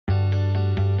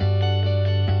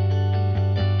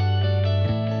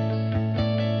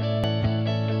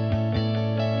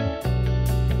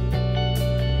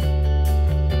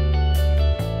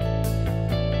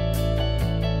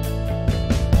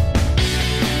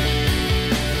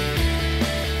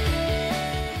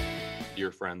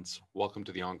friends. Welcome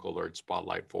to the OncoAlert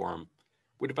Spotlight Forum.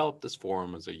 We developed this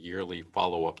forum as a yearly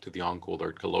follow-up to the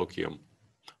OncoAlert Colloquium.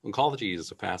 Oncology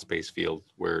is a fast-paced field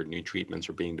where new treatments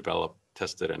are being developed,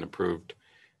 tested, and approved.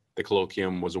 The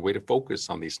Colloquium was a way to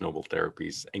focus on these novel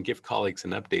therapies and give colleagues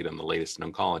an update on the latest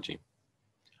in oncology.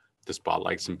 The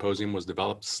Spotlight Symposium was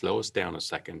developed to slow us down a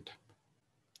second,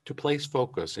 to place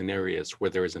focus in areas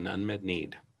where there is an unmet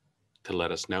need, to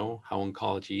let us know how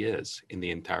oncology is in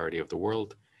the entirety of the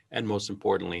world, and most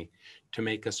importantly, to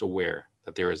make us aware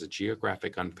that there is a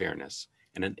geographic unfairness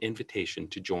and an invitation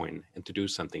to join and to do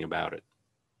something about it.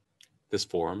 This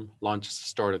forum launches the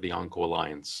start of the Onco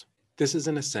Alliance. This is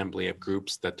an assembly of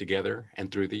groups that together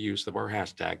and through the use of our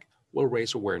hashtag will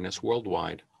raise awareness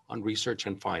worldwide on research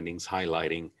and findings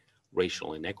highlighting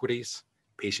racial inequities,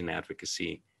 patient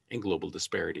advocacy, and global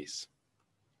disparities.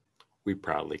 We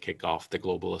proudly kick off the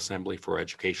Global Assembly for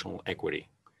Educational Equity.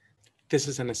 This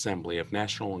is an assembly of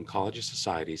national oncology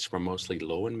societies from mostly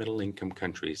low and middle income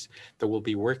countries that will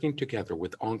be working together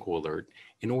with OncoAlert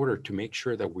in order to make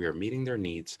sure that we are meeting their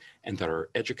needs and that our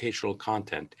educational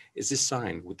content is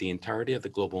designed with the entirety of the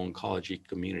global oncology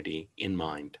community in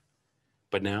mind.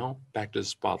 But now, back to the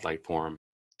Spotlight Forum.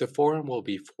 The forum will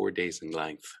be 4 days in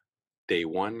length. Day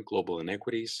 1, Global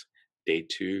Inequities. Day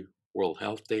 2, World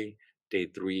Health Day. Day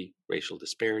 3, Racial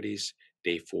Disparities.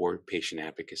 Day 4, Patient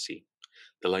Advocacy.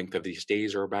 The length of these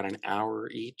days are about an hour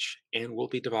each and will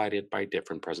be divided by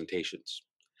different presentations.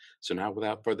 So now,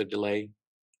 without further delay,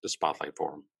 the Spotlight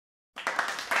Forum.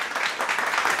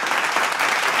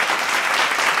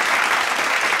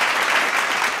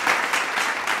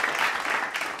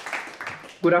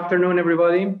 Good afternoon,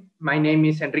 everybody. My name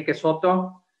is Enrique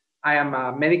Soto. I am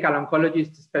a medical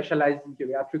oncologist specialized in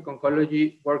geriatric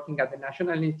oncology, working at the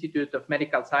National Institute of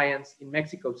Medical Science in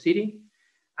Mexico City.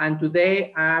 And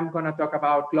today I'm going to talk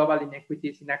about global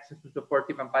inequities in access to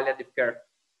supportive and palliative care.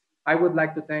 I would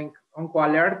like to thank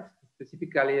OncoAlert,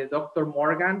 specifically Dr.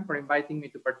 Morgan, for inviting me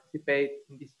to participate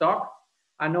in this talk,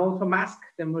 and also MASC,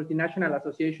 the Multinational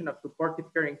Association of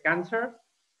Supportive Care in Cancer,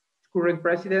 its current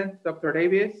president, Dr.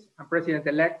 Davis, and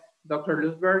president-elect, Dr.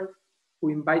 Lusberg, who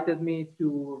invited me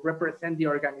to represent the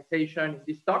organization in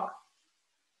this talk.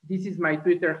 This is my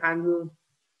Twitter handle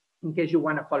in case you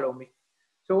want to follow me.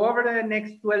 So over the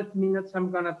next 12 minutes,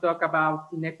 I'm going to talk about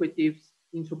inequities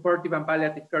in supportive and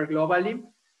palliative care globally,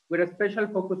 with a special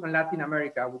focus on Latin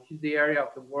America, which is the area of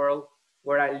the world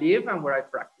where I live and where I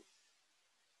practice.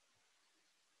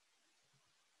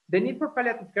 The need for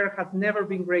palliative care has never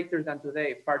been greater than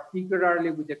today,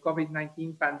 particularly with the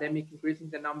COVID-19 pandemic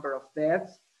increasing the number of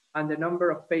deaths and the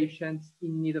number of patients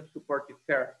in need of supportive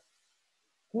care.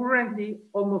 Currently,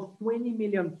 almost 20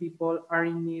 million people are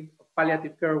in need of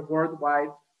palliative care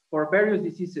worldwide for various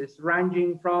diseases,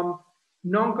 ranging from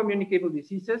non-communicable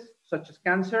diseases, such as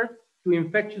cancer, to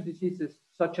infectious diseases,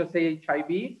 such as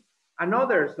HIV, and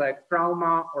others like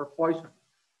trauma or poison.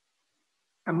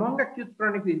 Among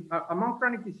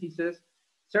chronic diseases,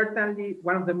 certainly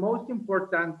one of the most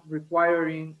important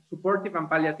requiring supportive and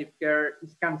palliative care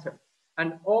is cancer.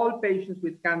 And all patients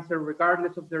with cancer,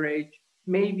 regardless of their age,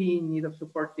 may be in need of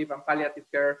supportive and palliative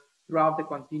care throughout the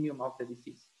continuum of the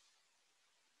disease.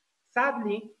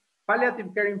 Sadly,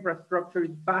 palliative care infrastructure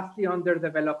is vastly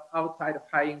underdeveloped outside of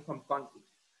high-income countries.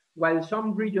 While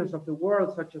some regions of the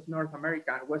world, such as North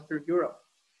America and Western Europe,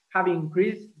 have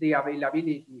increased the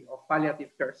availability of palliative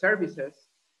care services,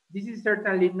 this is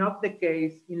certainly not the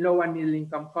case in low and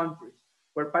middle-income countries,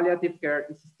 where palliative care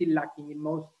is still lacking in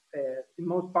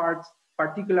most parts,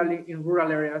 particularly in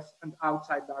rural areas and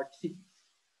outside large cities.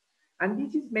 And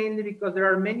this is mainly because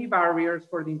there are many barriers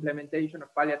for the implementation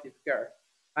of palliative care.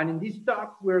 And in this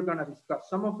talk, we're going to discuss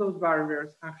some of those barriers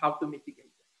and how to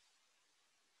mitigate them.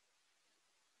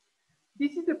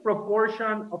 This is the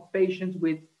proportion of patients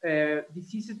with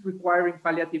diseases requiring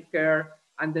palliative care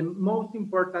and the most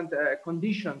important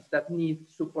conditions that need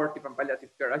supportive and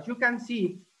palliative care. As you can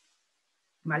see,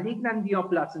 malignant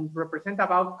neoplasms represent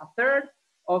about a third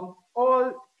of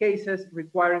all cases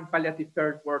requiring palliative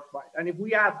care worldwide. And if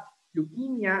we add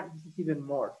leukemia, this is even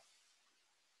more.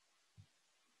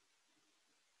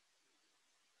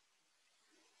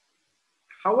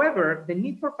 However, the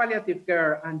need for palliative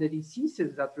care and the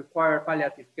diseases that require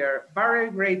palliative care vary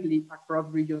greatly across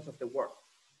regions of the world.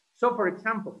 So for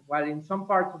example, while in some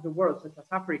parts of the world, such as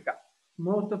Africa,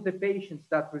 most of the patients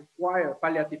that require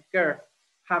palliative care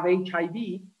have HIV,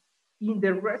 in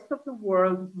the rest of the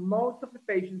world, most of the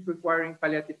patients requiring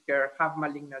palliative care have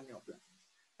malignant neoplasms.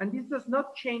 And this does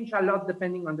not change a lot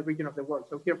depending on the region of the world.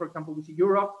 So here, for example, we see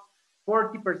Europe,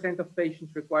 40% of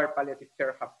patients require palliative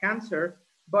care have cancer.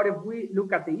 But if we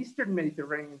look at the Eastern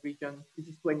Mediterranean region, this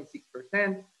is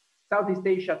 26%. Southeast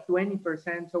Asia,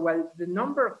 20%. So while the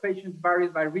number of patients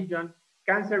varies by region,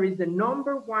 cancer is the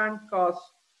 #1 cause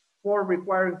for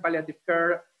requiring palliative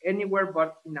care anywhere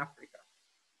but in Africa.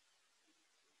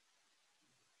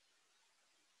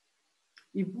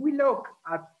 If we look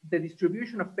at the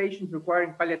distribution of patients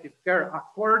requiring palliative care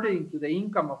according to the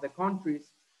income of the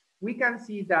countries, we can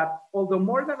see that although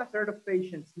more than a third of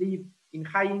patients live in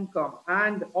high income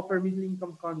and upper middle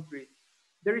income countries,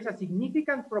 there is a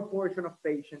significant proportion of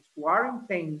patients who are in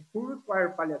pain, who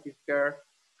require palliative care,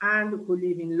 and who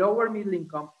live in lower middle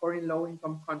income or in low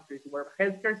income countries where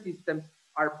healthcare systems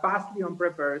are vastly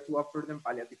unprepared to offer them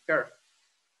palliative care.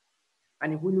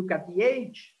 And if we look at the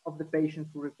age of the patients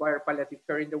who require palliative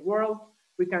care in the world,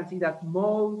 we can see that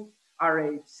most are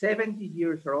aged 70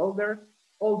 years or older,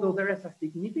 although there is a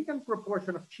significant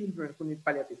proportion of children who need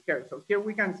palliative care. So here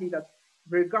we can see that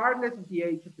regardless of the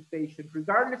age of the patient,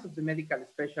 regardless of the medical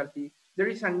specialty, there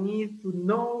is a need to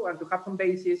know and to have some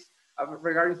basis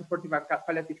regarding supportive and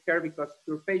palliative care because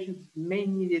your patients may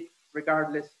need it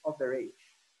regardless of their age.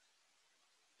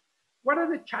 What are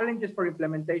the challenges for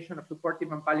implementation of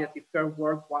supportive and palliative care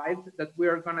worldwide that we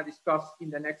are going to discuss in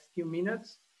the next few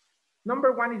minutes?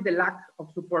 #1 is the lack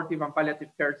of supportive and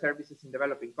palliative care services in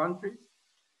developing countries.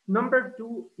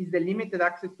 #2 is the limited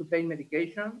access to pain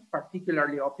medication,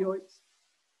 particularly opioids.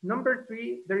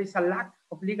 #3, there is a lack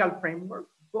of legal framework,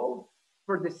 both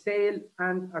for the sale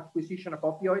and acquisition of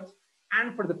opioids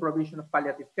and for the provision of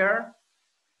palliative care.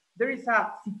 There is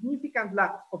a significant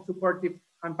lack of supportive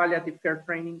and palliative care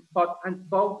training,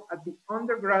 both at the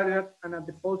undergraduate and at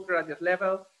the postgraduate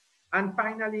level. And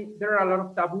finally, there are a lot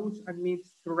of taboos and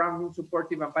myths surrounding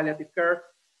supportive and palliative care,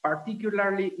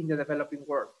 particularly in the developing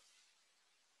world.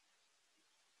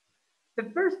 The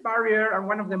first barrier, and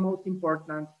one of the most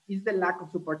important, is the lack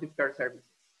of supportive care services.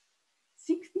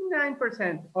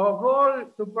 69% of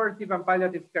all supportive and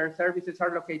palliative care services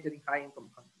are located in high-income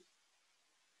countries.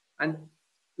 And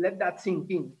let that sink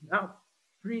in. Now,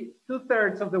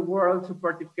 2/3 of the world's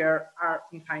supportive care are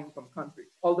in high-income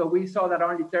countries, although we saw that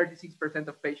only 36%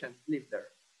 of patients live there.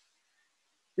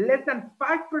 Less than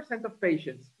 5% of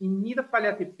patients in need of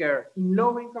palliative care in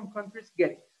low-income countries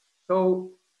get it.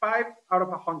 So 5 out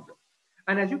of 100.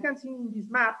 And as you can see in this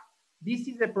map, this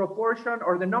is the proportion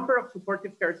or the number of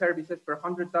supportive care services per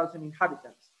 100,000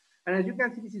 inhabitants. And as you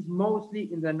can see, this is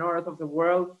mostly in the north of the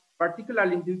world,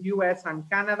 particularly in the US and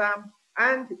Canada,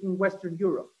 and in Western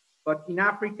Europe. But in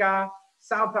Africa,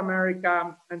 South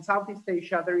America, and Southeast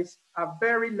Asia, there is a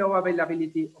very low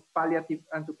availability of palliative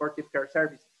and supportive care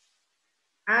services.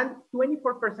 And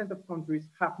 24% of countries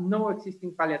have no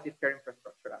existing palliative care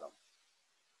infrastructure at all.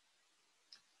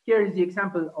 Here is the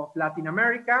example of Latin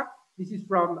America. This is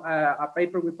from a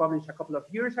paper we published a couple of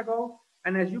years ago.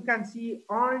 And as you can see,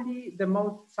 only the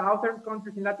most southern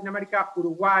countries in Latin America,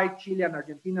 Uruguay, Chile, and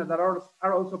Argentina, that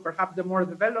are also perhaps the more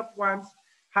developed ones,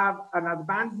 have an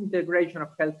advanced integration of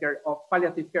healthcare, of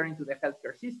palliative care into the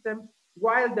healthcare system,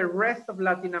 while the rest of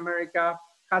Latin America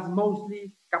has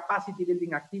mostly capacity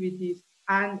building activities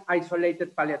and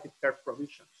isolated palliative care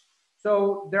provisions.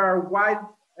 So there are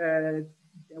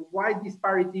wide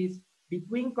disparities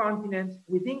between continents,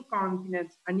 within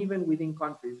continents, and even within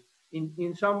countries.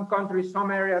 In some countries, some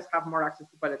areas have more access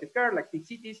to palliative care, like big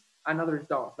cities, and others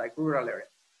don't, like rural areas.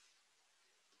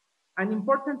 And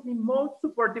importantly, most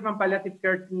supportive and palliative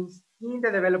care teams in the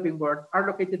developing world are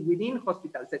located within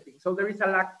hospital settings. So there is a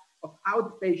lack of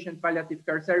outpatient palliative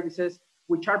care services,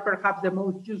 which are perhaps the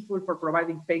most useful for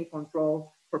providing pain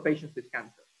control for patients with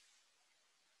cancer.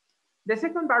 The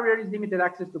second barrier is limited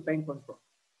access to pain control.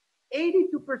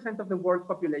 82% of the world's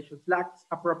population lacks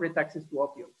appropriate access to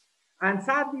opioids. And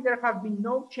sadly, there have been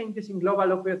no changes in global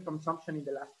opioid consumption in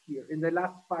the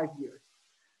last 5 years.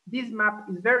 This map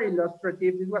is very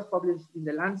illustrative. It was published in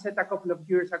the Lancet a couple of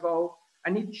years ago,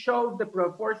 and it shows the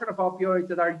proportion of opioids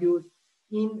that are used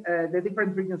in the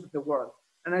different regions of the world.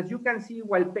 And as you can see,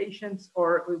 while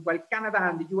Canada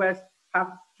and the US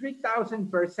have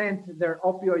 3,000% their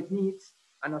opioid needs,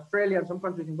 and Australia and some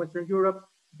countries in Western Europe,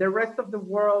 the rest of the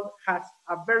world has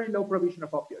a very low provision of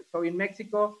opioids. So in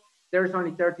Mexico, there's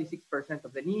only 36%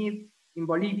 of the need. In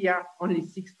Bolivia, only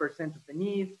 6% of the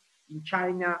need. In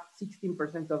China,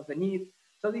 16% of the need.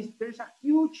 So there's a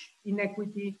huge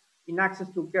inequity in access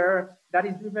to care that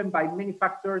is driven by many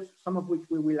factors, some of which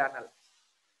we will analyze.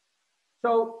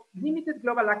 So limited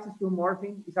global access to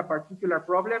morphine is a particular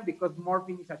problem because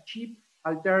morphine is a cheap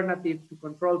alternative to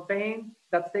control pain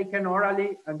that's taken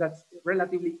orally and that's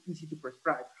relatively easy to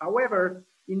prescribe. However,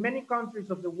 in many countries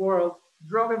of the world,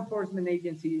 drug enforcement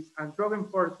agencies and drug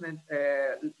enforcement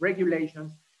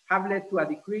regulations have led to a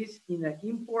decrease in the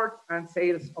import and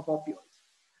sales of opioids.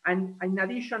 And in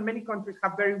addition, many countries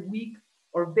have very weak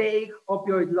or vague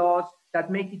opioid laws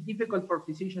that make it difficult for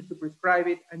physicians to prescribe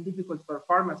it and difficult for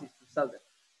pharmacies to sell them.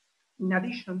 In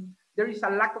addition, there is a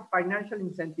lack of financial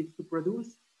incentives to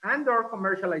produce and or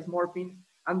commercialize morphine,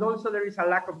 and also there is a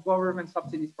lack of government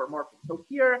subsidies for morphine. So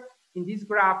here in this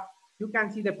graph, you can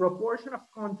see the proportion of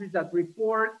countries that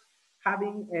report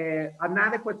having an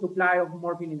adequate supply of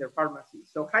morphine in their pharmacies.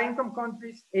 So high-income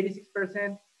countries,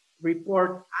 86%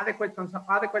 report adequate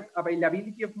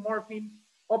availability of morphine.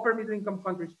 Upper middle-income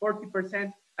countries,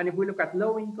 40%. And if we look at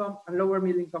low-income and lower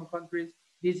middle-income countries,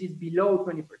 this is below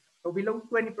 20%. So below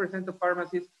 20% of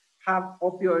pharmacies have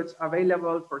opioids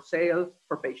available for sale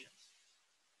for patients.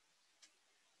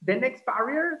 The next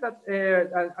barrier that,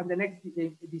 and the next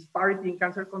disparity in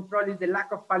cancer control is the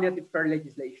lack of palliative care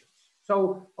legislations.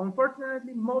 So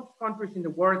unfortunately, most countries in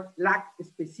the world lack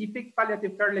specific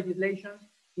palliative care legislation.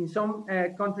 In some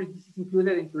countries, this is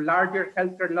included into larger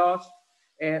healthcare laws,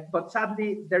 but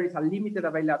sadly, there is a limited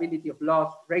availability of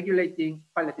laws regulating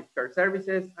palliative care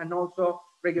services and also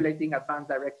regulating advanced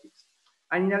directives.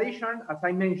 And in addition, as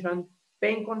I mentioned,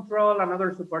 pain control and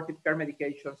other supportive care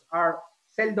medications are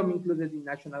seldom included in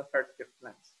national healthcare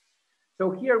plans.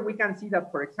 So here we can see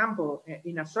that, for example,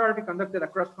 in a survey conducted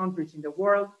across countries in the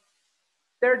world,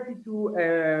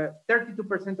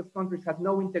 32% of countries had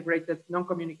no integrated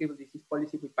non-communicable disease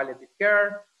policy with palliative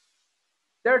care.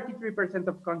 33%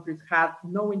 of countries had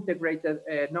no integrated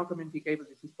non-communicable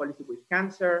disease policy with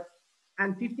cancer.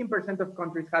 And 15% of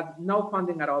countries had no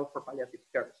funding at all for palliative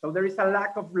care. So there is a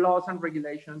lack of laws and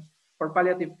regulations for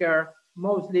palliative care,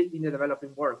 mostly in the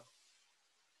developing world.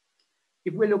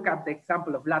 If we look at the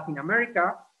example of Latin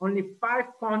America, only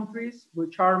 5 countries,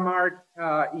 which are marked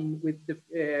with the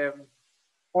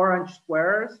orange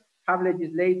squares, have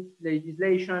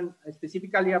legislation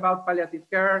specifically about palliative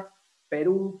care: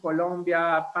 Peru,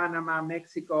 Colombia, Panama,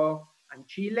 Mexico, and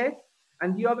Chile.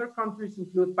 And the other countries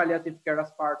include palliative care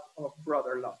as part of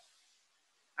broader laws.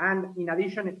 And in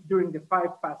addition, during the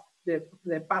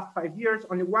past 5 years,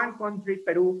 only 1 country,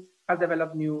 Peru, has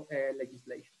developed new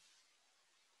legislation.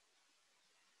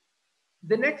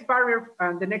 The next barrier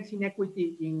and the next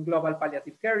inequity in global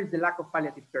palliative care is the lack of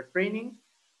palliative care training.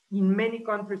 In many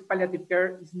countries, palliative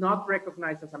care is not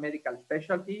recognized as a medical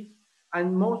specialty,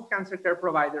 and most cancer care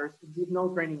providers give no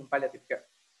training in palliative care.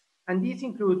 And this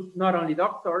includes not only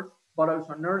doctors, but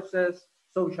also nurses,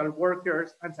 social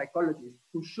workers, and psychologists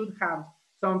who should have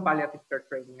some palliative care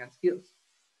training and skills.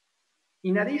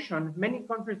 In addition, many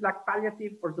countries lack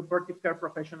palliative or supportive care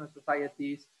professional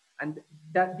societies, and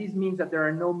this means that there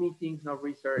are no meetings, no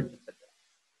research, etc.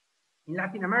 In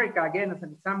Latin America, again, as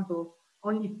an example,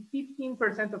 only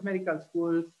 15% of medical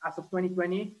schools as of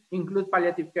 2020 include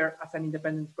palliative care as an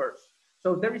independent course.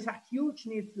 So there is a huge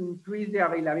need to increase the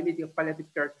availability of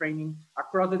palliative care training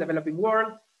across the developing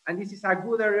world, and this is a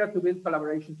good area to build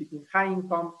collaboration between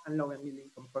high-income and low and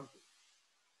middle-income countries.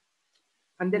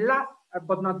 And the last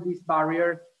but not least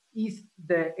barrier is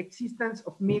the existence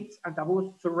of myths and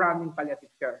taboos surrounding palliative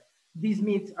care. These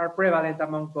myths are prevalent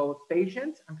among both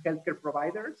patients and healthcare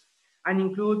providers and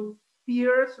include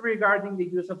fears regarding the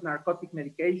use of narcotic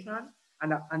medication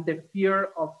and the fear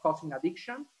of causing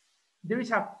addiction. There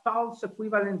is a false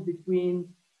equivalence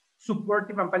between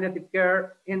supportive and palliative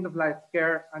care, end-of-life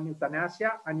care, and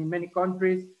euthanasia. And in many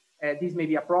countries, this may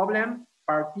be a problem,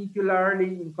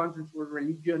 particularly in countries where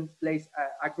religion plays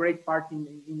a great part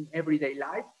in everyday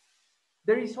life.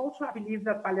 There is also a belief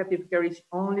that palliative care is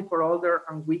only for older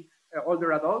and weak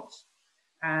older adults.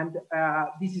 And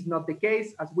this is not the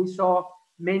case. As we saw,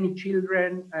 many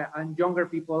children and younger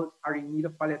people are in need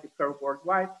of palliative care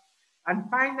worldwide. And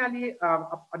finally,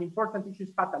 an important issue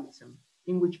is fatalism,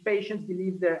 in which patients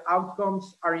believe their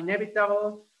outcomes are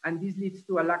inevitable, and this leads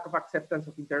to a lack of acceptance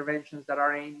of interventions that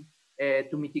are aimed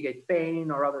to mitigate pain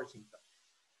or other symptoms.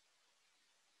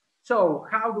 So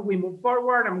how do we move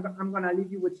forward? I'm gonna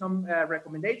leave you with some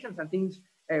recommendations and things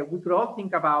we could all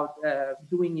think about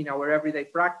doing in our everyday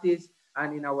practice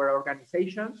and in our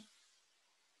organizations.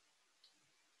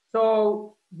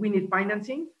 So we need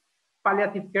financing.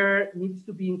 Palliative care needs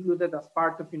to be included as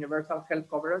part of universal health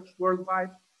coverage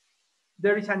worldwide.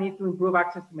 There is a need to improve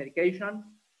access to medication.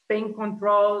 Pain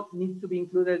control needs to be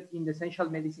included in the essential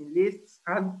medicine lists,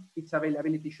 and its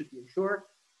availability should be ensured.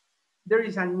 There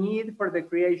is a need for the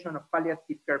creation of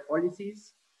palliative care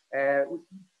policies.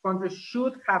 Countries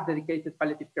should have dedicated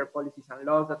palliative care policies and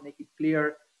laws that make it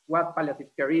clear what palliative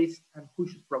care is and who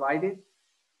should provide it.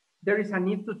 There is a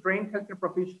need to train healthcare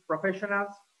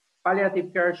professionals.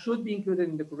 Palliative care should be included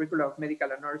in the curricula of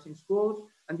medical and nursing schools.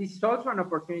 And this is also an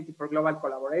opportunity for global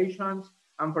collaborations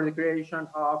and for the creation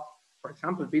of for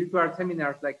example, virtual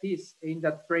seminars like this aimed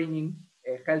at training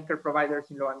healthcare providers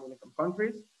in low and middle income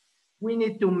countries. We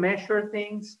need to measure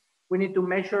things. We need to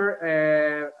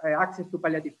measure access to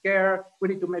palliative care. We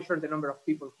need to measure the number of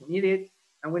people who need it,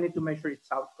 and we need to measure its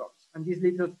outcomes. And this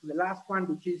leads us to the last one,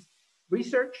 which is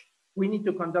research. We need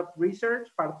to conduct research,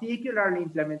 particularly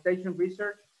implementation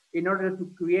research, in order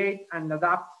to create and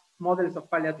adapt models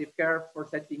of palliative care for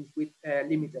settings with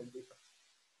limited resources.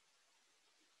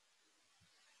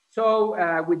 So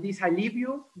with this, I leave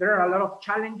you. There are a lot of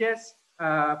challenges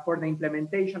for the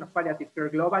implementation of palliative care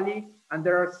globally, and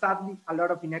there are sadly a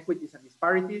lot of inequities and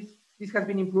disparities. This has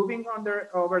been improving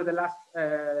over the last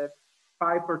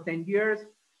 5 or 10 years,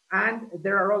 and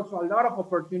there are also a lot of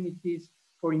opportunities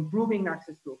for improving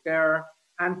access to care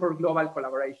and for global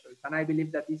collaborations. And I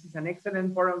believe that this is an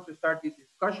excellent forum to start these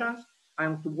discussions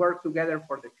and to work together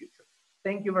for the future.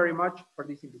 Thank you very much for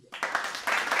this invitation.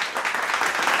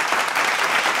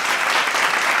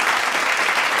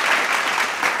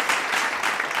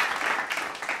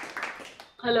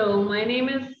 Hello, my name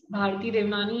is Bharti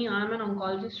Devnani. I'm an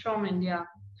oncologist from India.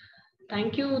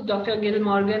 Thank you, Dr. Gil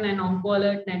Morgan and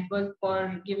OncoAlert Network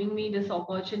for giving me this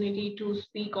opportunity to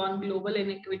speak on global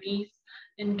inequities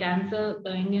in cancer,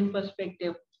 the Indian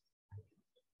perspective.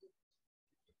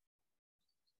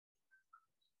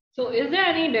 So is there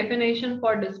any definition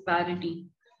for disparity?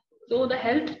 So the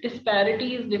health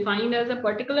disparity is defined as a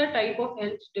particular type of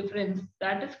health difference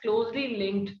that is closely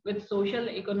linked with social,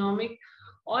 economic,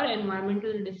 or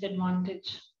environmental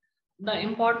disadvantage. The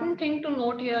important thing to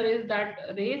note here is that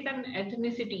race and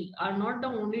ethnicity are not the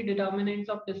only determinants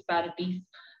of disparities,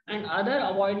 and other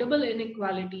avoidable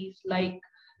inequalities like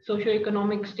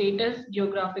socioeconomic status,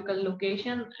 geographical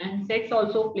location, and sex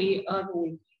also play a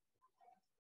role.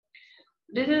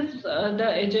 This is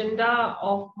the agenda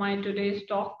of my today's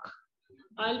talk.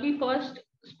 I'll be first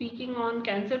speaking on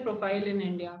cancer profile in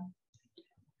India.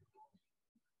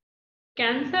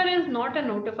 Cancer is not a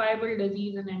notifiable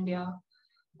disease in India.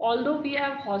 Although we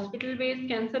have hospital-based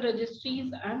cancer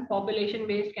registries and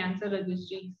population-based cancer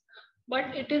registries,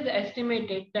 but it is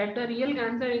estimated that the real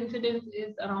cancer incidence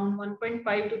is around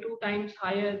 1.5 to 2 times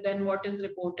higher than what is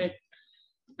reported.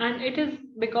 And it is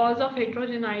because of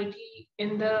heterogeneity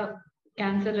in the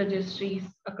cancer registries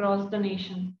across the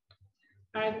nation.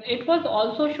 And it was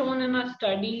also shown in a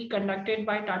study conducted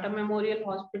by Tata Memorial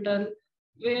Hospital,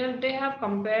 where they have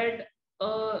compared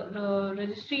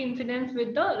registry incidence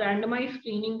with the randomized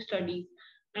screening studies.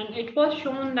 And it was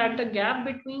shown that the gap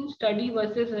between study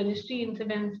versus registry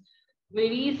incidence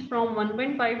varies from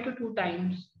 1.5 to 2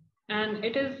 times. And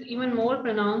it is even more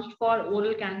pronounced for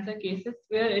oral cancer cases,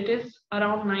 where it is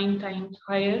around 9 times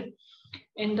higher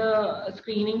in the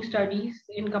screening studies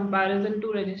in comparison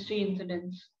to registry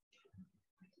incidence.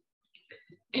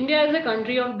 India is a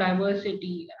country of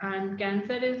diversity, and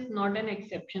cancer is not an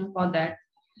exception for that.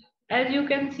 As you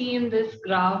can see in this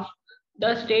graph,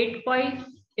 the state-wise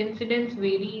incidence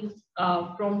varies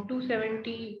from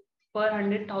 270 per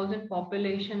 100,000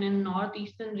 population in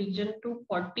northeastern region to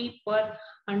 40 per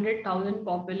 100,000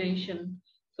 population.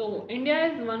 So India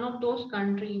is one of those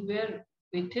countries where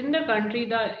within the country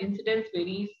the incidence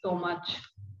varies so much.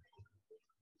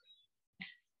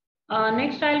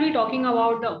 Next, I'll be talking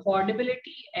about the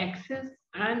affordability, access,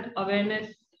 and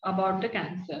awareness about the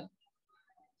cancer.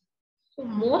 So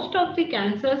most of the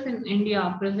cancers in India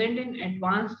are present in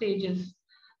advanced stages.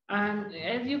 And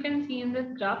as you can see in this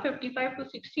graph, 55 to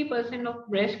 60% of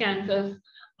breast cancers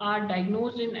are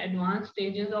diagnosed in advanced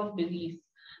stages of disease.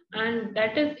 And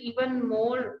that is even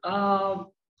more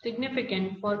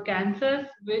significant for cancers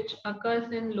which occurs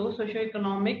in low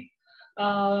socioeconomic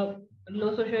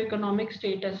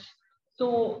status.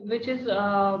 So which is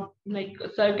like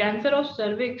cancer of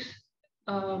cervix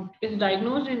is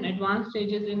diagnosed in advanced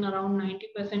stages in around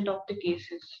 90% of the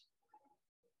cases.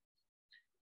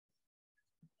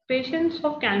 Patients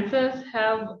of cancers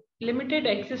have limited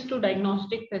access to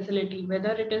diagnostic facility,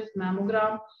 whether it is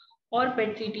mammogram or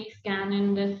PET CT scan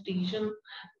in this region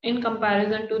in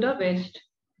comparison to the West.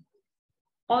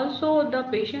 Also, the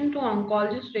patient to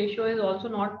oncologist ratio is also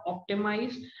not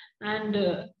optimized, and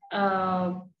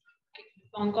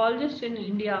oncologists in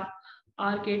India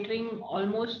are catering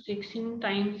almost 16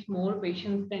 times more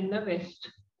patients than the West.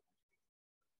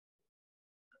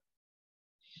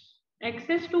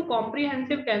 Access to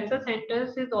comprehensive cancer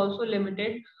centers is also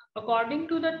limited. According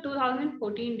to the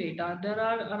 2014 data, there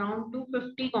are around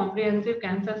 250 comprehensive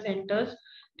cancer centers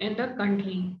in the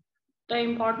country. The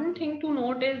important thing to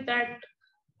note is that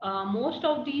most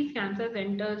of these cancer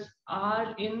centers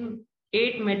are in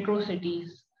 8 metro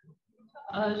cities.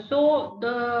 So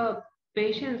the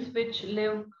patients which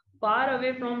live far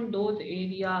away from those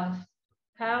areas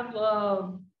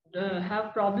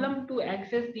have problem to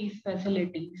access these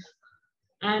facilities,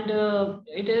 and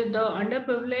it is the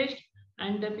underprivileged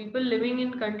and the people living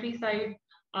in countryside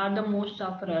are the most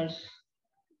sufferers.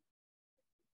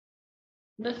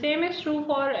 The same is true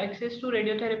for access to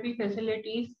radiotherapy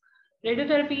facilities.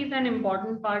 Radiotherapy is an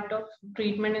important part of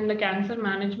treatment in the cancer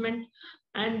management,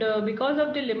 and because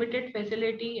of the limited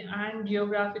facility and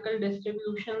geographical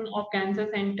distribution of cancer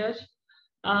centers,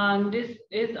 this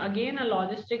is again a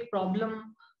logistic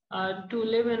problem to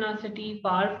live in a city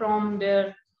far from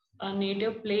their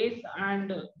native place,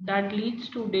 and that leads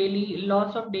to daily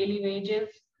loss of daily wages,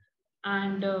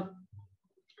 and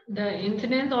the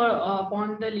incidence or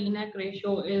upon the lean-act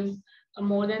ratio is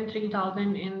more than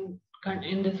 3,000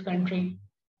 in this country.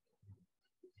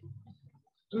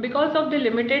 Because of the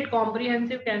limited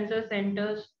comprehensive cancer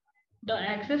centers, the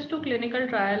access to clinical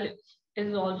trial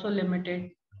is also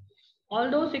limited.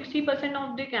 Although 60%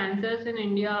 of the cancers in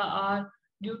India are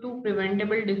due to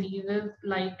preventable diseases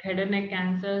like head and neck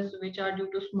cancers, which are due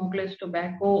to smokeless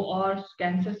tobacco, or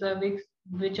cancer cervix,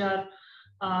 which are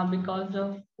because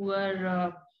of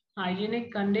poor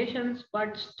hygienic conditions,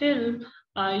 but still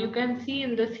you can see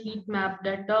in this heat map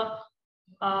that the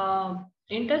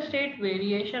interstate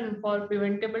variation for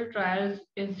preventable trials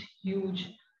is huge,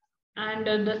 and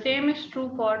the same is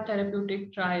true for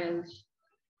therapeutic trials.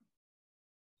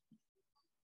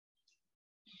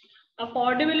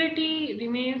 Affordability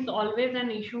remains always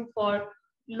an issue for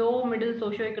low middle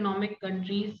socioeconomic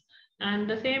countries, and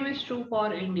the same is true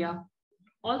for India.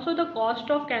 Also, the cost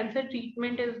of cancer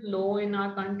treatment is low in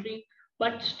our country,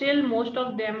 but still most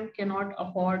of them cannot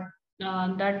afford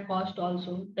that cost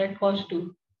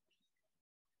too.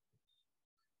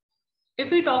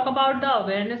 If we talk about the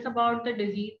awareness about the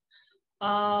disease,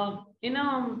 in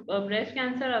a breast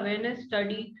cancer awareness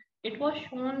study, it was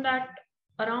shown that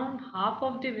around half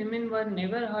of the women were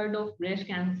never heard of breast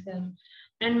cancer,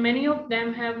 and many of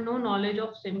them have no knowledge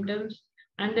of symptoms,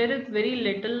 and there is very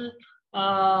little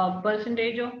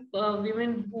percentage of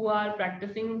women who are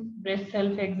practicing breast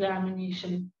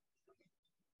self-examination.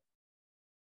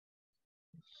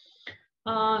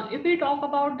 If we talk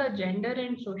about the gender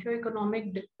and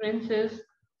socioeconomic differences,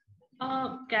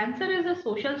 cancer is a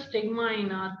social stigma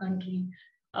in our country.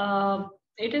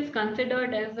 It is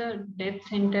considered as a death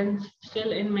sentence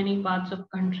still in many parts of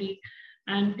country,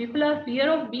 and people are fear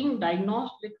of being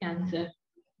diagnosed with cancer.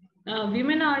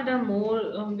 Women are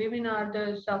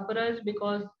the sufferers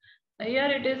because here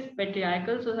it is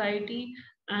patriarchal society,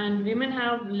 and women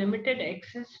have limited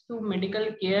access to medical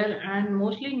care and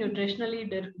mostly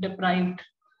nutritionally deprived.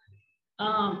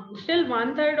 Still,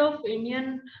 one third of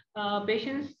Indian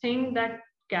patients think that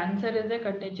cancer is a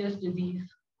contagious disease,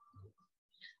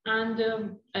 and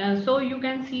so you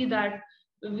can see that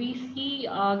we see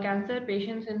cancer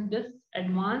patients in this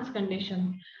advanced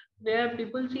condition where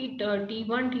people see T1,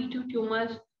 T2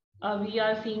 tumors. We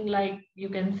are seeing, like you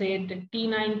can say, the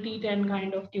T9, T10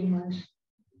 kind of tumors.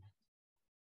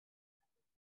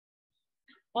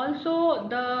 Also,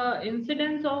 the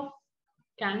incidence of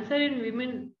cancer in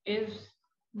women is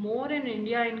more in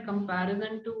India in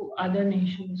comparison to other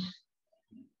nations.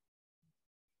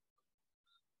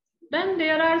 Then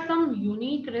there are some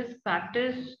unique risk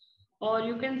factors, or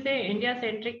you can say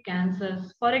India-centric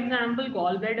cancers. For example,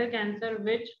 gallbladder cancer,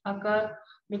 which occur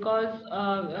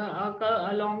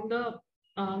along the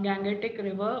Gangetic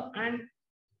River, and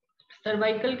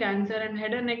cervical cancer and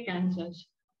head and neck cancers.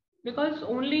 Because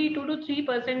only 2 to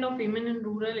 3% of women in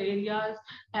rural areas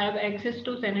have access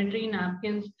to sanitary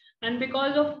napkins, and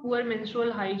because of poor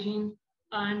menstrual hygiene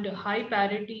and high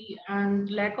parity and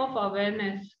lack of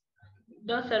awareness,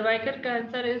 the cervical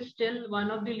cancer is still one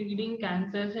of the leading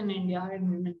cancers in India in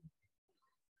women.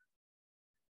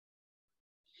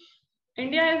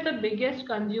 India is the biggest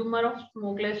consumer of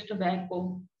smokeless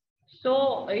tobacco.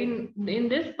 So in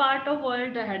this part of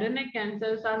world, the head and neck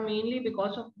cancers are mainly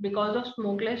because of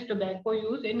smokeless tobacco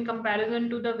use in comparison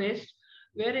to the West,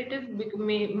 where it is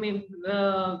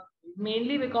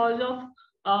mainly because of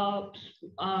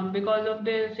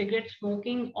the cigarette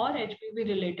smoking or HPV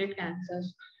related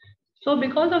cancers. So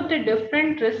because of the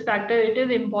different risk factor, it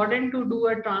is important to do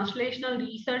a translational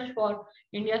research for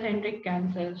India-centric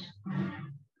cancers.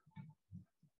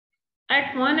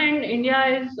 At one end,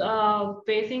 India is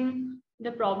facing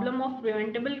the problem of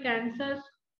preventable cancers.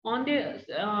 On the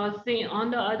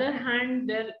other hand,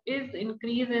 there is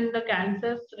increase in the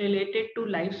cancers related to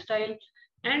lifestyle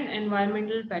and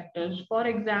environmental factors. For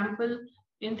example,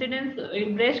 incidence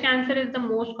in breast cancer is the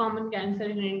most common cancer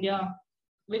in India,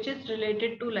 which is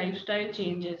related to lifestyle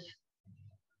changes.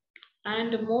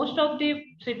 And most of the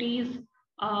cities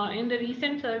In the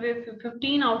recent survey,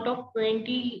 15 out of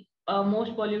 20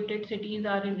 most polluted cities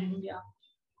are in India.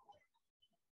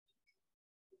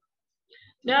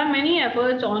 There are many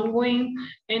efforts ongoing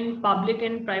in public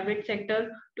and private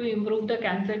sector to improve the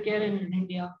cancer care in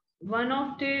India. One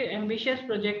of the ambitious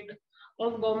projects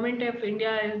of Government of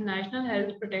India is National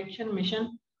Health Protection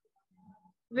Mission,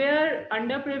 where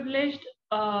underprivileged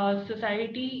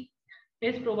society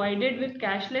is provided with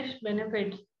cashless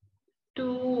benefits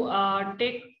to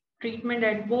take treatment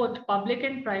at both public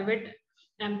and private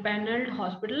empaneled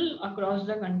hospitals across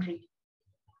the country.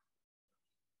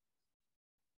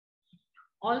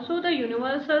 Also, the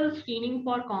universal screening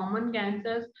for common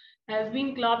cancers has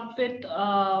been clubbed with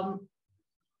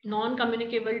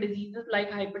non-communicable diseases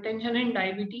like hypertension and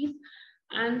diabetes,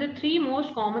 and the three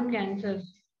most common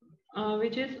cancers,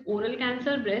 which is oral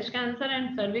cancer, breast cancer,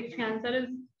 and cervix cancer, is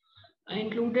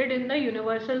included in the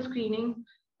universal screening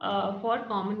for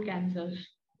common cancers.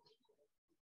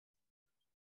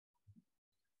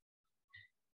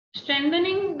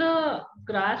 Strengthening the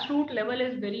grassroots level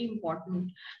is very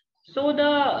important. So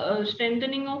the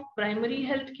strengthening of primary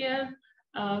health care,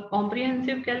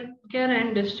 comprehensive care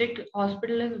and district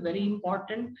hospital is very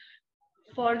important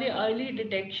for the early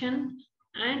detection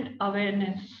and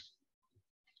awareness.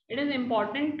 It is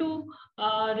important to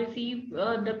receive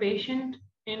the patient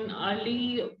in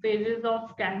early phases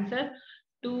of cancer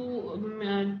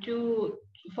to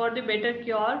for the better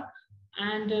cure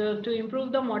and to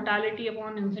improve the mortality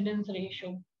upon incidence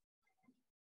ratio.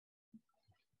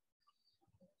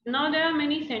 Now there are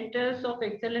many centers of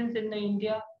excellence in the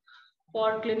India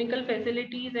for clinical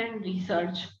facilities and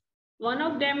research. One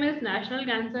of them is National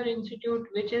Cancer Institute,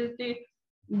 which is the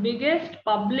biggest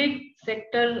public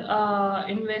sector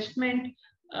investment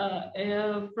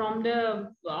from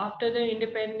the after the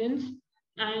independence,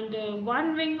 and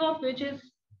one wing of which is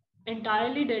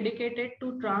entirely dedicated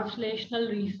to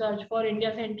translational research for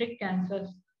India-centric cancers.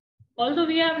 Also,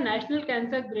 we have National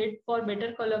Cancer Grid for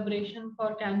better collaboration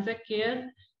for cancer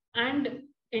care and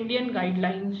Indian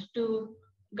guidelines to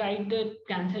guide the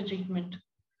cancer treatment.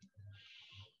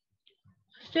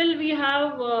 Still, we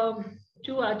have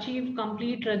to achieve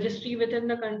complete registry within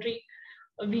the country.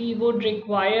 We would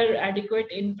require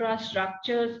adequate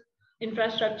infrastructure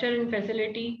and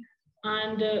facility,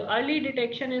 and early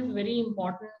detection is very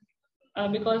important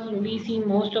because we see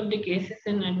most of the cases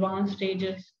in advanced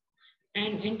stages.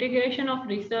 And integration of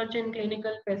research and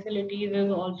clinical facilities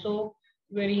is also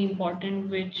very important,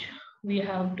 which we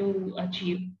have to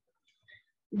achieve.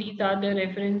 These are the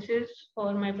references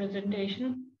for my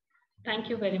presentation. Thank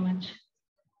you very much.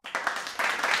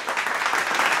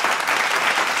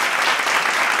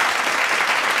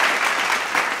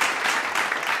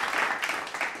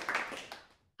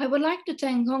 I would like to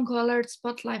thank OncoAlert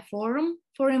Spotlight Forum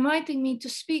for inviting me to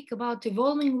speak about the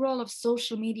evolving role of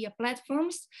social media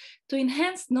platforms to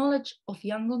enhance knowledge of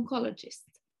young oncologists.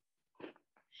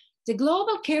 The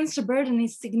global cancer burden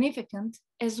is significant,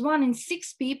 as 1 in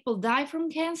 6 people die from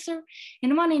cancer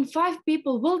and 1 in 5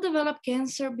 people will develop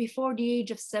cancer before the age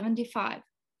of 75.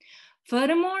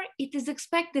 Furthermore, it is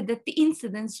expected that the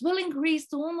incidence will increase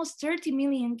to almost 30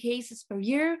 million cases per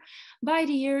year by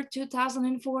the year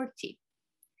 2040.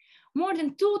 More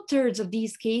than 2/3 of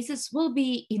these cases will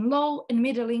be in low and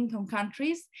middle income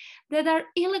countries that are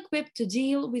ill-equipped to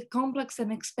deal with complex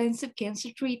and expensive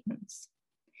cancer treatments.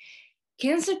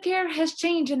 Cancer care has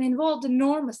changed and evolved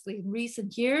enormously in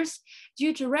recent years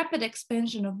due to rapid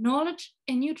expansion of knowledge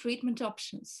and new treatment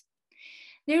options.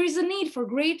 There is a need for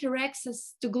greater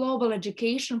access to global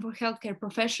education for healthcare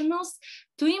professionals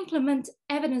to implement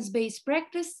evidence-based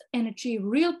practice and achieve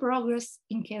real progress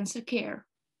in cancer care.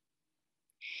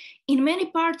 In many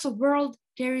parts of the world,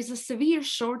 there is a severe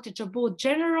shortage of both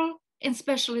general and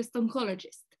specialist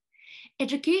oncologists.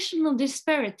 Educational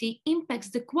disparity impacts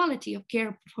the quality of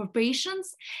care for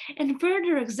patients and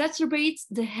further exacerbates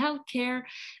the healthcare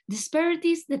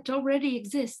disparities that already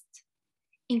exist.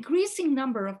 Increasing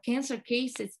number of cancer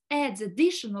cases adds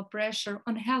additional pressure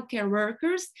on healthcare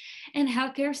workers and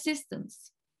healthcare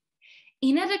systems.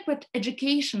 Inadequate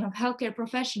education of healthcare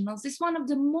professionals is one of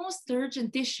the most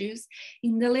urgent issues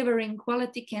in delivering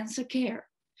quality cancer care.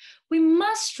 We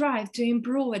must strive to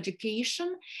improve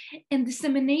education and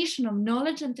dissemination of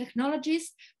knowledge and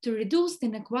technologies to reduce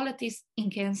inequalities in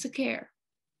cancer care.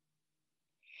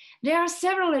 There are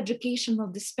several educational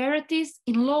disparities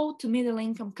in low to middle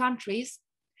income countries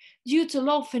due to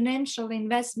low financial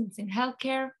investments in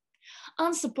healthcare,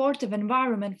 unsupportive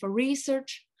environment for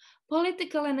research,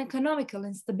 political and economical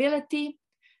instability,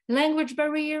 language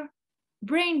barrier,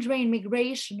 brain drain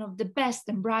migration of the best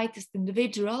and brightest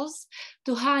individuals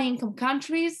to high-income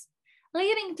countries,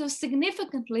 leading to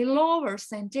significantly lower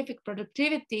scientific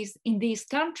productivities in these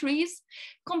countries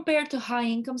compared to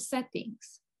high-income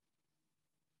settings.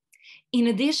 In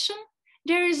addition,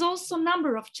 there is also a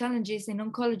number of challenges in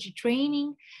oncology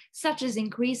training, such as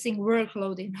increasing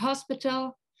workload in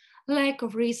hospital, lack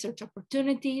of research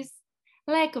opportunities,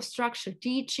 lack of structured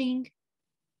teaching,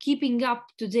 keeping up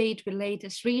to date with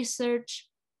latest research,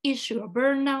 issue of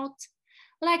burnout,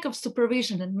 lack of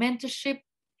supervision and mentorship,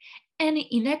 and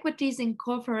inequities in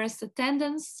conference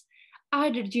attendance,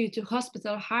 either due to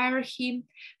hospital hierarchy,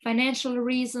 financial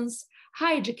reasons,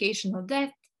 high educational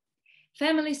debt,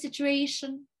 family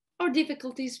situation, or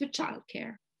difficulties with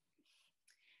childcare.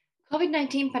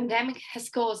 COVID-19 pandemic has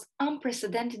caused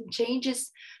unprecedented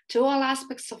changes to all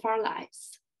aspects of our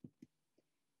lives.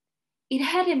 It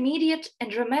had immediate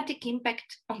and dramatic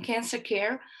impact on cancer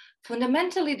care,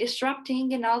 fundamentally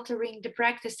disrupting and altering the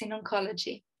practice in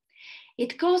oncology.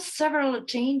 It caused several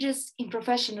changes in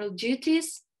professional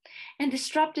duties and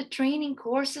disrupted training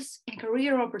courses and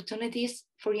career opportunities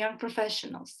for young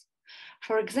professionals.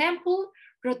 For example,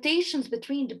 rotations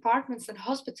between departments and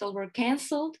hospitals were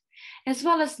canceled, as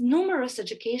well as numerous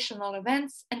educational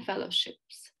events and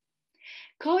fellowships.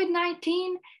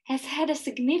 COVID-19 has had a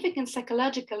significant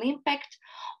psychological impact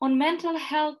on mental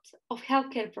health of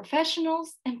healthcare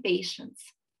professionals and patients.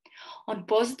 On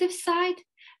positive side,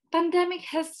 pandemic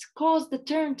has caused the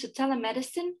turn to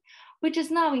telemedicine, which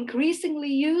is now increasingly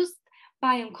used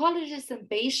by oncologists and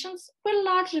patients with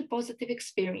largely positive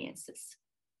experiences.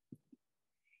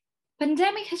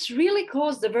 Pandemic has really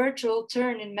caused a virtual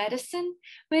turn in medicine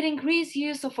with increased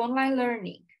use of online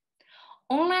learning.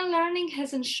 Online learning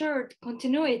has ensured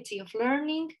continuity of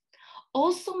learning,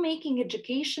 also making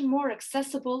education more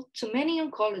accessible to many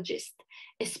oncologists,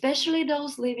 especially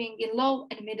those living in low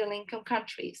and middle income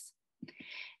countries.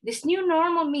 This new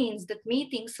normal means that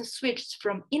meetings have switched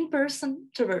from in-person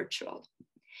to virtual.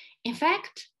 In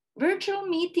fact, virtual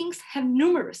meetings have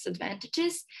numerous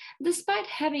advantages despite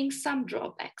having some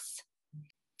drawbacks.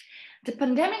 The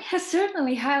pandemic has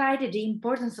certainly highlighted the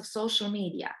importance of social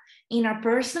media in our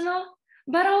personal,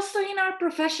 but also in our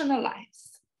professional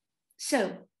lives.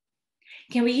 So,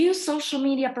 can we use social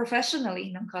media professionally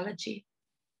in oncology?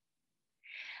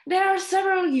 There are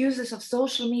several uses of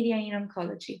social media in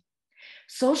oncology.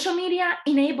 Social media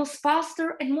enables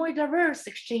faster and more diverse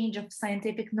exchange of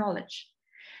scientific knowledge.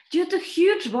 Due to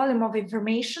huge volume of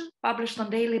information published on a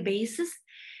daily basis,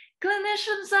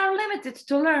 clinicians are limited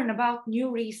to learn about new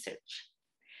research.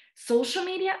 Social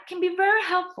media can be very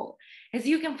helpful, as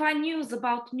you can find news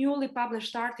about newly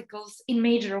published articles in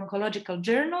major oncological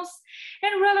journals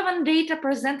and relevant data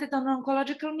presented on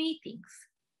oncological meetings.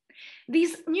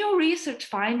 These new research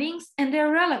findings and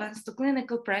their relevance to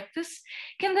clinical practice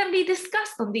can then be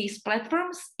discussed on these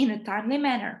platforms in a timely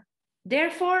manner.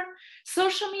 Therefore,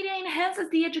 social media enhances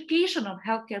the education of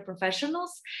healthcare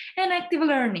professionals and active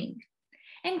learning,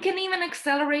 and can even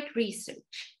accelerate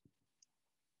research.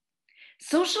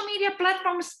 Social media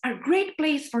platforms are a great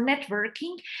place for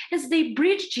networking as they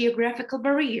bridge geographical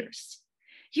barriers.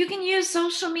 You can use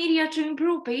social media to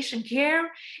improve patient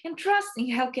care and trust in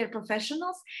healthcare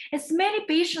professionals, as many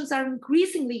patients are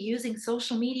increasingly using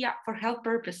social media for health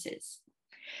purposes.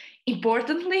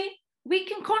 Importantly, we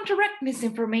can counteract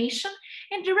misinformation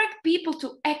and direct people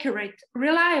to accurate,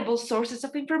 reliable sources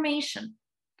of information.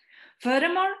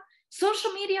 Furthermore,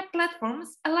 social media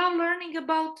platforms allow learning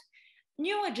about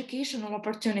new educational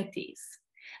opportunities.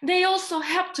 They also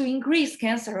help to increase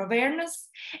cancer awareness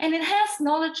and enhance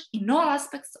knowledge in all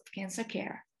aspects of cancer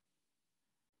care.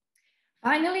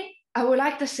 Finally, I would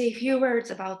like to say a few words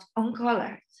about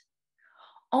OncoAlert.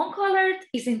 OncoAlert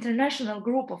is an international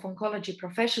group of oncology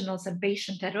professionals and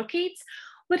patient advocates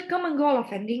with common goal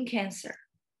of ending cancer.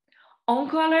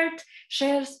 OncoAlert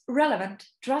shares relevant,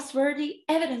 trustworthy,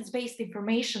 evidence-based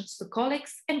information to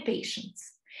colleagues and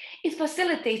patients. It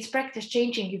facilitates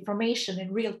practice-changing information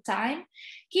in real time,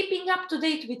 keeping up to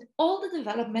date with all the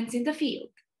developments in the field.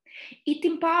 It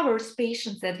empowers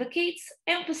patients' advocates,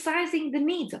 emphasizing the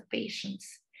needs of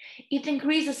patients. It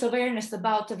increases awareness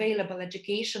about available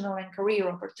educational and career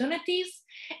opportunities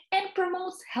and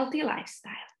promotes healthy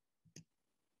lifestyle.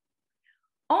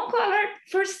 OncoAlert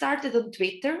first started on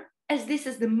Twitter, as this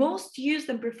is the most used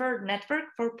and preferred network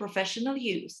for professional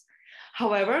use.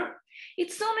 However,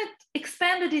 it soon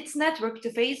expanded its network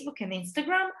to Facebook and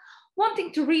Instagram,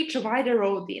 wanting to reach a wider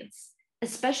audience,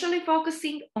 especially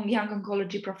focusing on young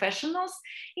oncology professionals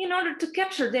in order to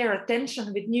capture their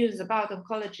attention with news about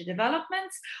oncology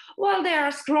developments while they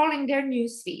are scrolling their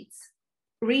news feeds.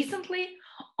 Recently,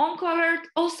 OncoAlert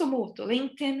also moved to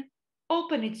LinkedIn,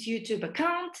 opened its YouTube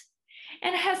account,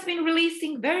 and has been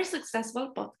releasing very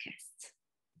successful podcasts.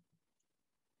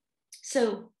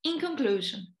 So, in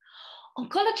conclusion,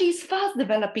 oncology is a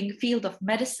fast-developing field of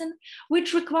medicine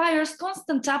which requires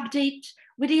constant update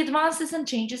with the advances and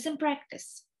changes in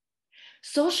practice.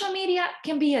 Social media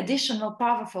can be an additional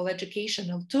powerful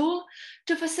educational tool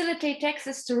to facilitate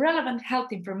access to relevant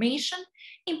health information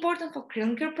important for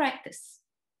clinical practice.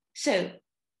 So,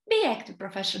 be active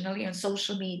professionally on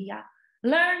social media,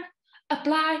 learn,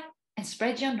 apply, and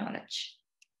spread your knowledge.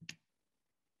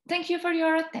 Thank you for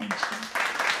your attention.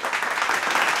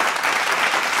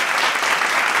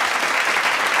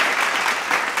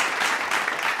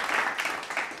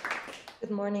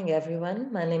 Good morning,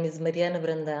 everyone. My name is Mariana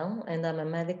Brandao, and I'm a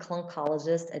medical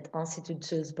oncologist at Institut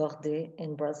Jules Bordet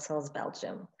in Brussels,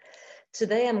 Belgium.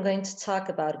 Today, I'm going to talk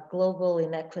about global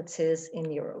inequities in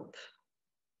Europe.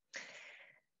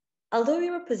 Although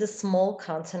Europe is a small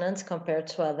continent compared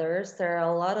to others, there are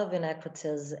a lot of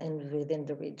inequities within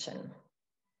the region.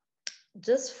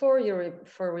 Just for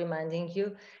reminding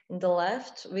you, in the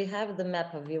left, we have the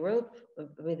map of Europe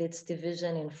with its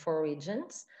division in 4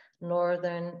 regions: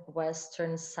 Northern,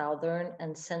 Western, Southern,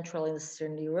 and Central and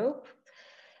Eastern Europe.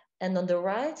 And on the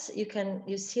right,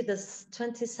 you see the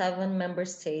 27 member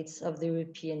states of the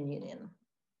European Union.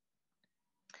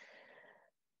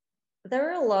 There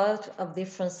are a lot of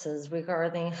differences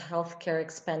regarding healthcare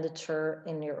expenditure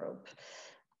in Europe,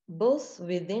 both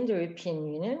within the European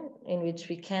Union, in which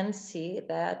we can see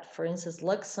that, for instance,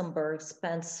 Luxembourg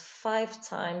spends 5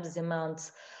 times the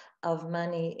amount of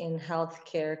money in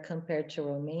healthcare compared to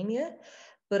Romania,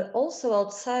 but also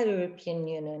outside the European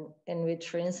Union, in which,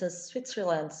 for instance,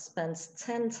 Switzerland spends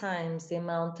 10 times the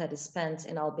amount that is spent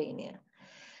in Albania.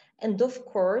 And of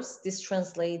course, this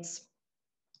translates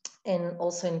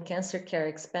also in cancer care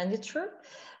expenditure,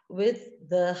 with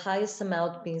the highest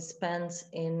amount being spent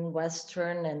in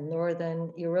Western and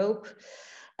Northern Europe.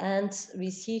 And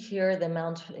we see here the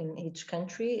amount in each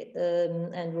country,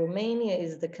 and Romania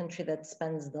is the country that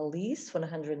spends the least,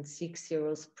 106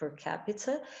 euros per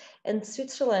capita, and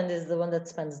Switzerland is the one that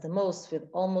spends the most, with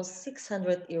almost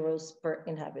 600 euros per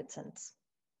inhabitant.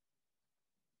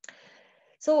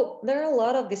 So there are a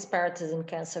lot of disparities in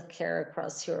cancer care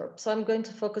across Europe, so I'm going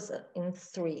to focus in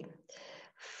 3.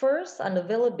 First, on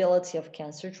availability of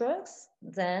cancer drugs,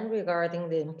 then regarding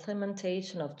the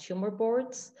implementation of tumor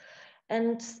boards,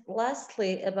 and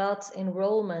lastly, about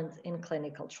enrollment in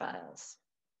clinical trials.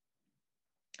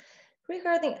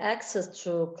 Regarding access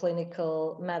to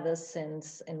clinical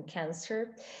medicines in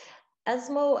cancer,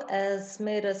 ESMO has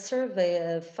made a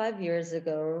survey 5 years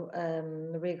ago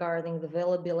regarding the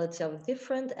availability of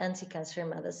different anti-cancer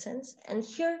medicines. And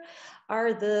here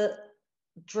are the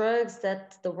drugs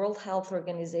that the World Health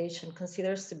Organization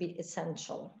considers to be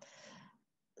essential.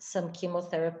 Some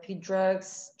chemotherapy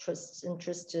drugs,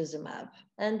 trastuzumab.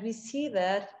 And we see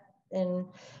that in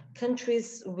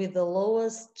countries with the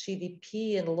lowest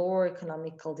GDP and lower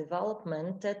economical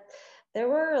development, that there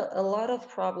were a lot of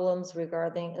problems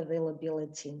regarding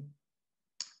availability.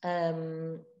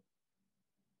 And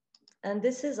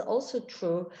this is also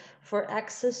true for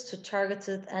access to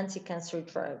targeted anti-cancer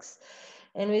drugs,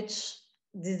 in which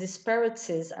the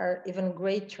disparities are even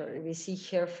greater. We see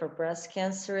here for breast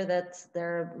cancer that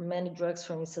there are many drugs,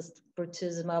 for instance,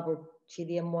 pertuzumab or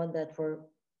T-DM1, that were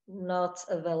not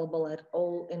available at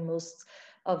all in most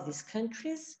of these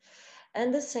countries.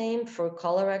 And the same for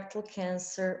colorectal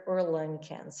cancer or lung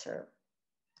cancer.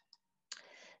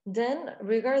 Then,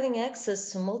 regarding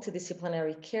access to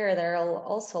multidisciplinary care, there are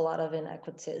also a lot of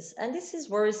inequities. And this is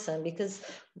worrisome because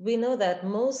we know that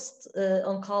most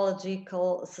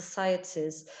oncological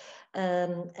societies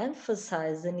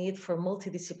emphasize the need for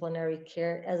multidisciplinary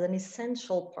care as an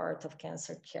essential part of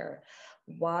cancer care.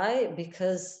 Why?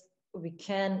 Because we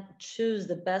can choose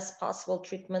the best possible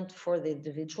treatment for the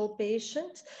individual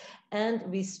patient, and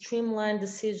we streamline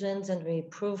decisions and we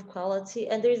improve quality.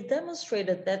 And there is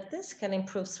demonstrated that this can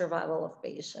improve survival of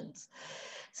patients.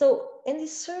 So in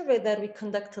this survey that we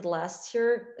conducted last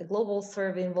year, a global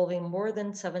survey involving more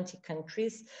than 70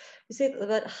 countries, we see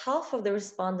that half of the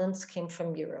respondents came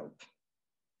from Europe,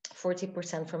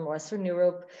 40% from Western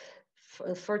Europe,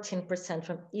 14%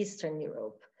 from Eastern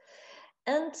Europe.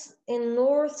 And in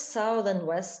North, South, and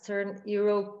Western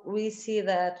Europe, we see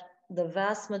that the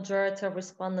vast majority of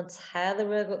respondents had a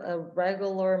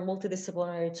regular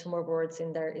multidisciplinary tumor boards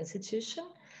in their institution.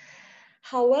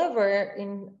 However,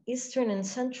 in Eastern and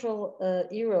Central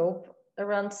Europe,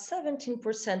 around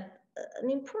 17%, an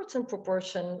important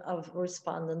proportion of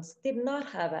respondents did not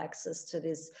have access to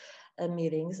these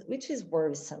meetings, which is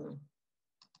worrisome.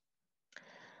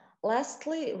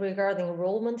 Lastly, regarding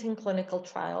enrollment in clinical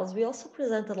trials, we also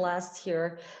presented last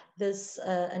year this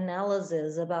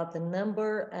analysis about the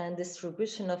number and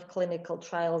distribution of clinical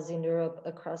trials in Europe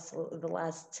across the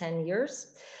last 10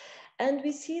 years. And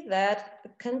we see that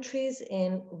countries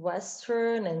in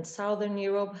Western and Southern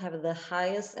Europe have the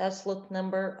highest absolute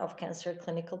number of cancer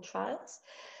clinical trials.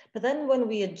 But then when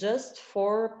we adjust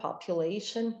for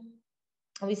population,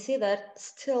 we see that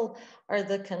still are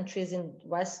the countries in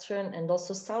Western and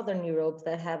also Southern Europe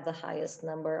that have the highest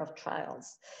number of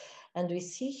trials. And we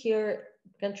see here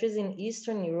countries in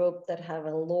Eastern Europe that have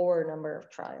a lower number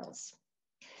of trials.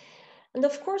 And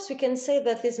of course, we can say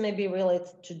that this may be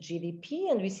related to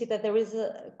GDP, and we see that there is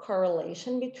a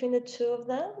correlation between the two of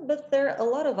them, but there are a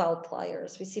lot of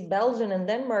outliers. We see Belgium and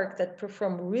Denmark that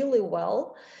perform really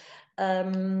well.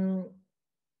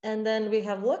 And then we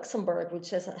have Luxembourg, which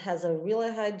has a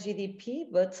really high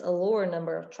GDP, but a lower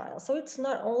number of trials. So it's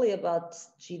not only about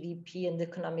GDP and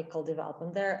economical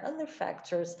development. There are other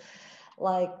factors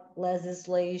like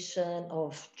legislation,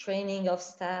 of training of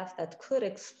staff that could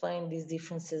explain these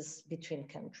differences between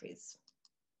countries.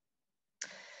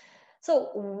 So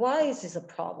why is this a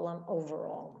problem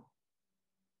overall?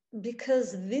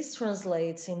 Because this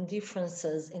translates in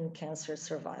differences in cancer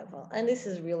survival. And this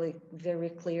is really very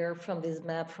clear from this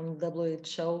map from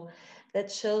WHO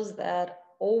that shows that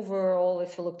overall,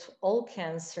 if you look to all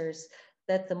cancers,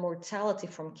 that the mortality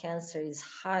from cancer is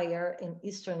higher in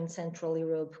Eastern and Central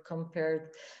Europe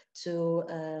compared to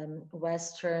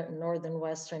Western, Northern,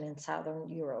 Western, and Southern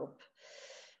Europe.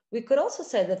 We could also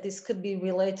say that this could be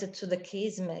related to the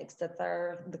case mix, that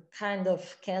are the kind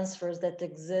of cancers that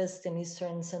exist in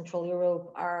Eastern and Central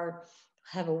Europe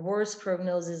have a worse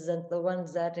prognosis than the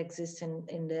ones that exist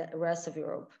in the rest of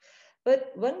Europe.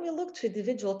 But when we look to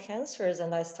individual cancers,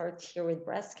 and I start here with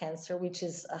breast cancer, which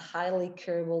is a highly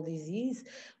curable disease,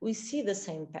 we see the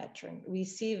same pattern. We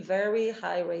see very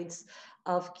high rates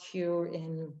of cure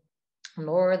in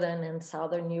Northern and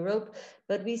Southern Europe,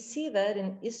 but we see that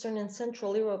in Eastern and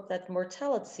Central Europe that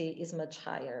mortality is much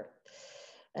higher.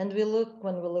 And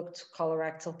when we look to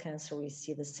colorectal cancer, we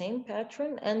see the same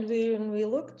pattern. And when we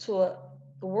look to a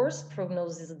worse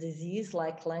prognosis disease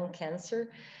like lung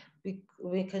cancer,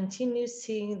 we continue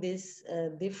seeing this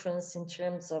difference in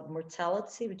terms of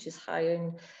mortality, which is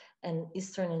higher in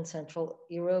Eastern and Central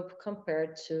Europe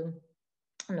compared to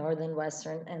Northern,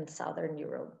 Western, and Southern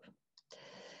Europe.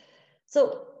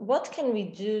 So what can we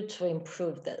do to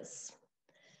improve this?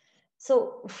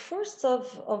 So first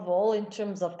of all, in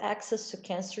terms of access to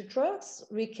cancer drugs,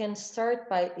 we can start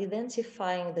by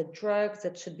identifying the drugs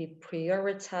that should be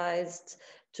prioritized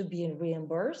to be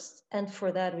reimbursed. And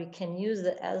for that, we can use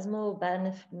the ESMO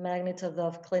magnitude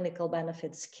of clinical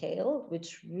benefit scale,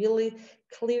 which really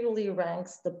clearly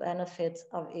ranks the benefits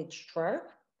of each drug.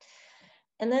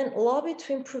 And then lobby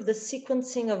to improve the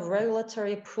sequencing of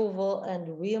regulatory approval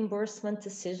and reimbursement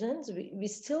decisions. We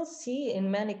still see in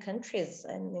many countries,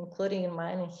 and including in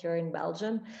mine here in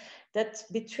Belgium, that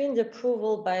between the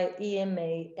approval by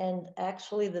EMA and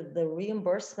actually the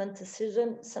reimbursement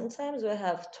decision, sometimes we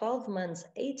have 12 months,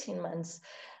 18 months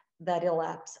that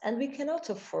elapse, and we cannot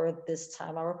afford this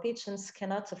time. Our patients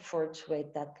cannot afford to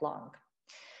wait that long.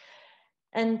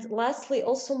 And lastly,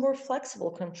 also more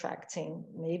flexible contracting.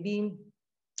 Maybe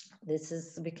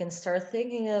we can start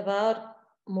thinking about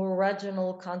more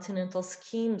regional continental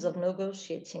schemes of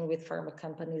negotiating with pharma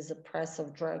companies the price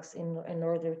of drugs in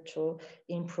order to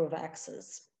improve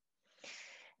access.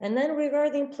 And then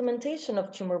regarding implementation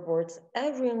of tumor boards,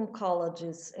 every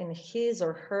oncologist in his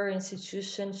or her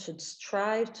institution should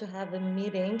strive to have a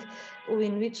meeting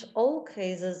in which all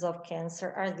cases of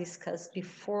cancer are discussed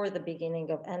before the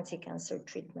beginning of anti-cancer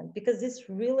treatment, because this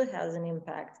really has an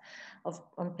impact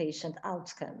on patient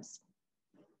outcomes.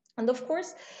 And of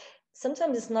course,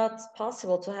 sometimes it's not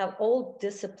possible to have all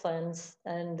disciplines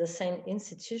in the same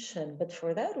institution, but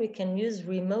for that we can use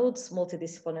remote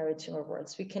multidisciplinary tumor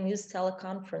boards. We can use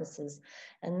teleconferences,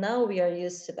 and now we are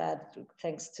used to that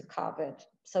thanks to COVID.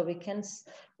 So we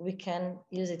can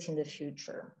use it in the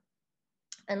future.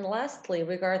 And lastly,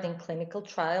 regarding clinical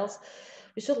trials,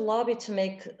 we should lobby to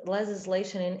make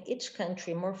legislation in each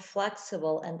country more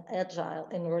flexible and agile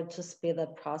in order to speed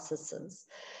up processes.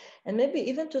 And maybe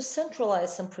even to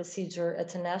centralize some procedure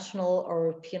at a national or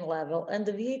European level. And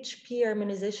the VHP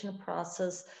harmonization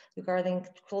process regarding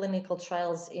clinical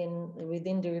trials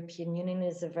within the European Union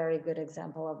is a very good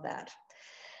example of that.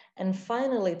 And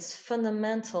finally, it's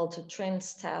fundamental to train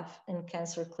staff in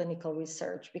cancer clinical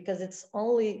research, because it's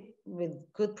only with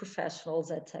good professionals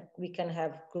that we can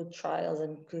have good trials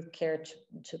and good care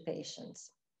to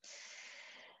patients.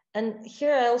 And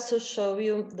here I also show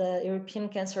you the European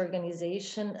Cancer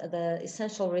Organization, the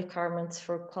essential requirements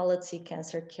for quality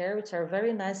cancer care, which are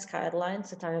very nice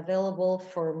guidelines that are available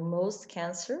for most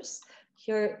cancers.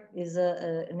 Here is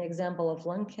an example of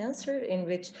lung cancer in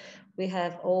which we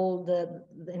have in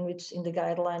the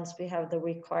guidelines, we have the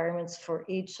requirements for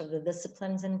each of the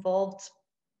disciplines involved,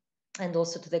 and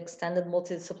also to the extended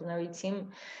multidisciplinary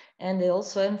team. And they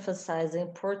also emphasize the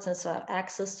importance of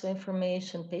access to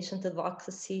information, patient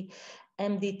advocacy,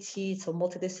 MDT, so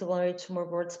multidisciplinary tumor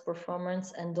boards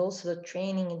performance, and also the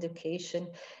training, education,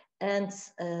 and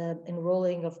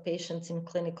enrolling of patients in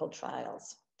clinical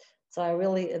trials. So I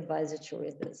really advise you to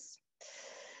read this.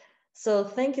 So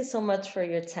thank you so much for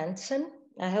your attention.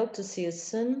 I hope to see you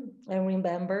soon. And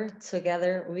remember,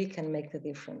 together we can make the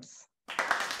difference.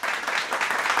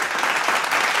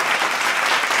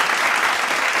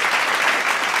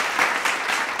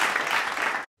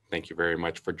 Thank you very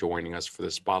much for joining us for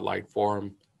the Spotlight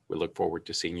Forum. We look forward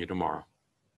to seeing you tomorrow.